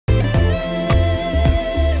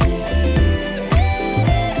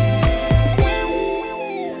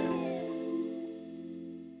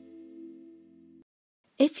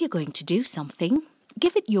If you're going to do something,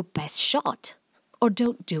 give it your best shot, or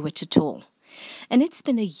don't do it at all. And it's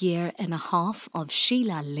been a year and a half of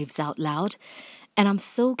Sheila Lives Out Loud, and I'm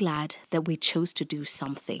so glad that we chose to do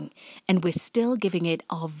something, and we're still giving it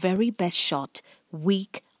our very best shot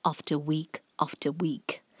week after week after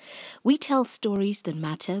week. We tell stories that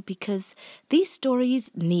matter because these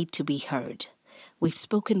stories need to be heard. We've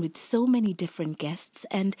spoken with so many different guests,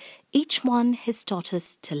 and each one has taught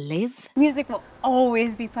us to live. Music will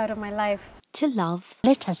always be part of my life. To love.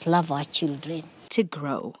 Let us love our children. To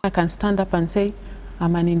grow. I can stand up and say,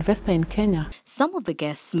 I'm an investor in Kenya. Some of the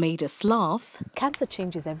guests made us laugh. Cancer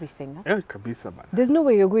changes everything. Huh? Yeah, kabisa, man. There's no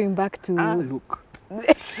way you're going back to... Look.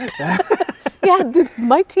 Yeah, this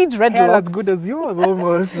mighty dreadlocks. Hair as good as yours,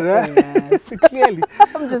 almost. Yes. Clearly.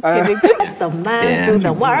 I'm just kidding. The man do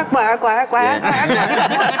the work.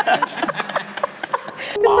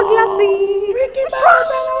 Super classy.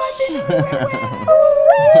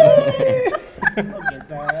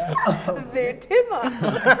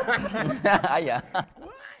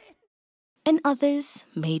 And others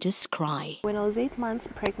made us cry. When I was 8 months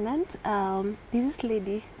pregnant, this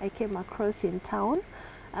lady I came across in town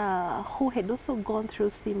who had also gone through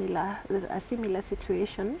a similar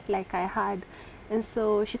situation like I had. And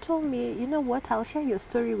so she told me, you know what, I'll share your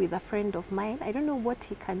story with a friend of mine. I don't know what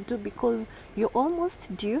he can do because you're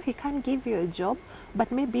almost due. He can't give you a job,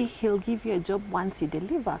 but maybe he'll give you a job once you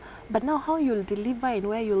deliver. But now how you'll deliver and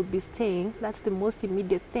where you'll be staying, that's the most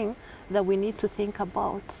immediate thing that we need to think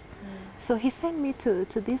about. So he sent me to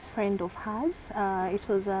this friend of hers. It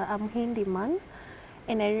was a Mhindi man.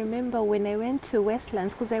 And I remember when I went to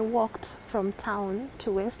Westlands, because I walked from town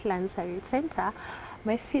to Westlands Center,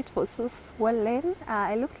 my feet were so swollen.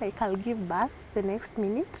 I looked like I'll give birth the next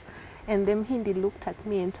minute. And then Mhindi looked at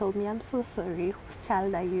me and told me, I'm so sorry, whose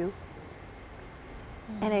child are you?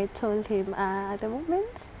 And I told him, at the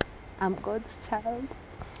moment, I'm God's child.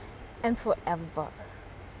 And forever.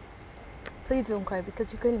 Please don't cry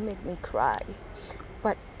because you're going to make me cry.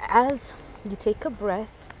 But as you take a breath,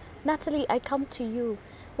 Natalie, I come to you.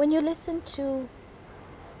 When you listen to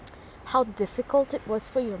how difficult it was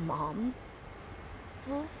for your mom,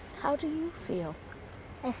 Yes. how do you feel?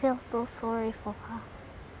 I feel so sorry for her.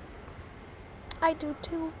 I do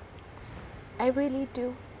too. I really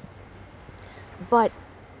do. But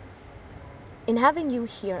in having you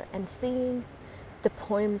here and seeing the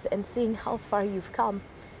poems and seeing how far you've come,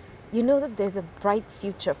 you know that there's a bright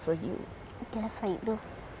future for you. Yes, I do.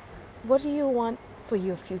 What do you want for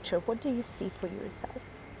your future? What do you see for yourself?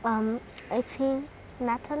 I see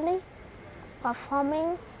Natalie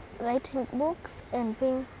performing, writing books, and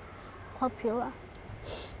being popular.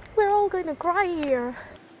 We're all going to cry here.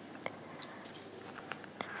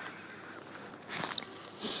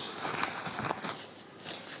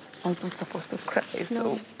 I was not supposed to cry,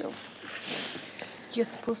 so... No. You're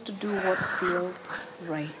supposed to do what feels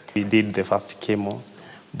right. We did the first chemo,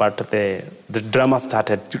 but the drama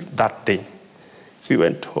started that day. We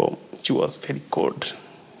went home. She was very cold,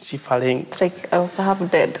 shivering. It's like I was half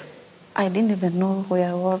dead. I didn't even know where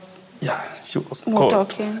I was. Yeah, she was No cold.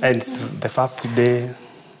 talking. And the first day,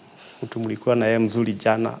 mtu mlikuwa na yeye mzuri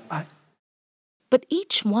jana. But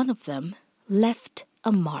each one of them left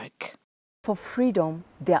a mark. For freedom,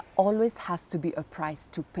 there always has to be a price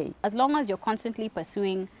to pay. As long as you're constantly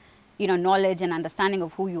pursuing, knowledge and understanding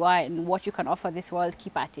of who you are and what you can offer this world,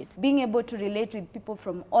 keep at it. Being able to relate with people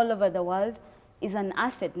from all over the world is an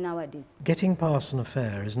asset nowadays. Getting past an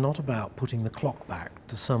affair is not about putting the clock back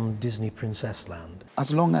to some Disney princess land.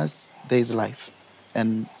 As long as there is life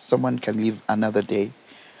and someone can live another day,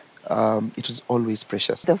 it is always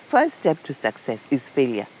precious. The first step to success is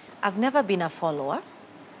failure. I've never been a follower.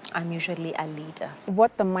 I'm usually a leader.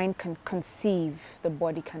 What the mind can conceive, the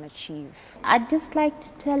body can achieve. I'd just like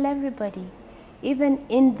to tell everybody, even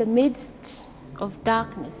in the midst of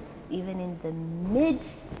darkness, even in the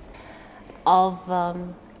midst of a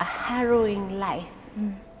harrowing life,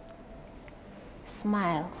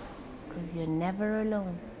 smile, because you're never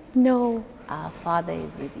alone. No. Our Father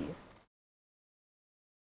is with you.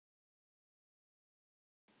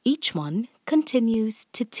 Each one continues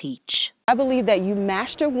to teach. I believe that you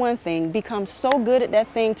master one thing, become so good at that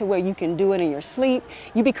thing to where you can do it in your sleep.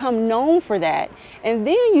 You become known for that. And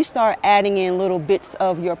then you start adding in little bits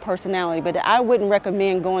of your personality. But I wouldn't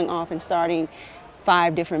recommend going off and starting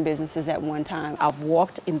 5 different businesses at one time. I've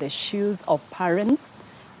walked in the shoes of parents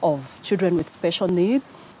of children with special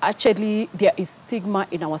needs. Actually, there is stigma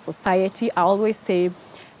in our society. I always say,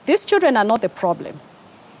 these children are not the problem.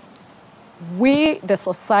 We, the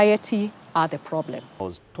society, are the problem. I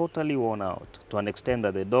was totally worn out to an extent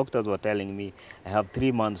that the doctors were telling me I have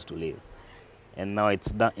 3 months to live. And now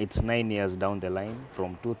it's 9 years down the line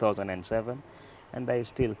from 2007, and I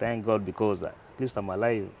still thank God because at least I'm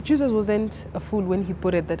alive. Jesus wasn't a fool when he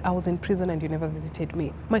put it that I was in prison and you never visited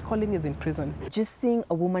me. My calling is in prison. Just seeing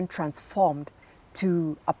a woman transformed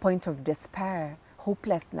to a point of despair,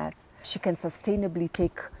 hopelessness, she can sustainably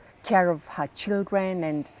take care of her children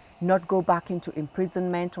and not go back into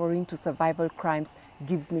imprisonment or into survival crimes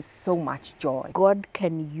gives me so much joy. God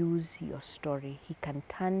can use your story. He can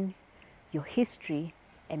turn your history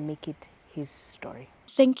and make it his story.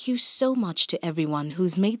 Thank you so much to everyone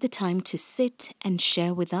who's made the time to sit and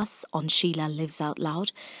share with us on Sheila Lives Out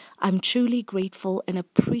Loud. I'm truly grateful and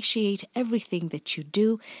appreciate everything that you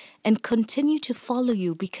do and continue to follow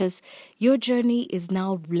you because your journey is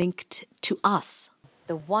now linked to us.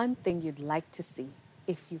 The one thing you'd like to see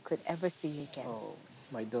if you could ever see again. Oh,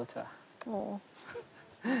 my daughter. Oh.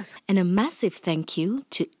 And a massive thank you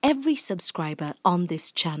to every subscriber on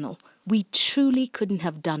this channel. We truly couldn't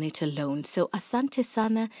have done it alone, so asante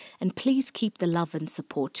sana, and please keep the love and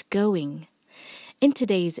support going. In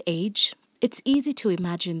today's age, it's easy to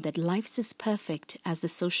imagine that life's as perfect as the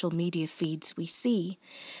social media feeds we see.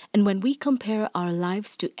 And when we compare our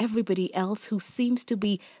lives to everybody else who seems to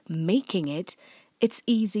be making it, it's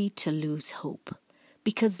easy to lose hope.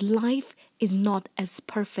 Because life is not as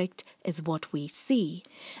perfect as what we see.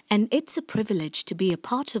 And it's a privilege to be a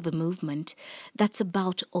part of a movement that's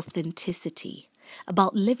about authenticity,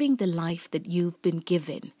 about living the life that you've been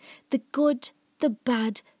given. The good, the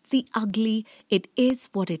bad, the ugly, it is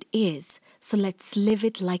what it is. So let's live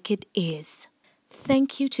it like it is.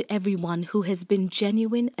 Thank you to everyone who has been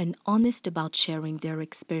genuine and honest about sharing their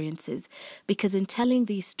experiences, because in telling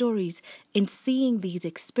these stories, in seeing these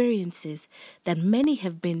experiences that many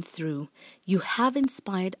have been through, you have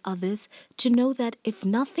inspired others to know that if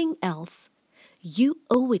nothing else, you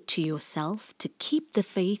owe it to yourself to keep the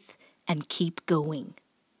faith and keep going.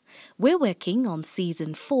 We're working on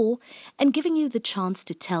season 4 and giving you the chance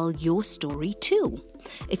to tell your story too.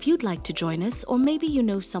 If you'd like to join us, or maybe you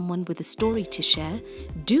know someone with a story to share,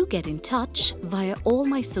 do get in touch via all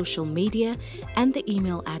my social media and the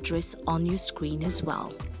email address on your screen as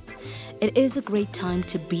well. It is a great time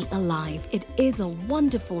to be alive. It is a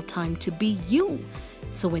wonderful time to be you.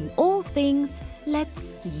 So in all things,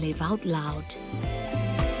 let's live out loud.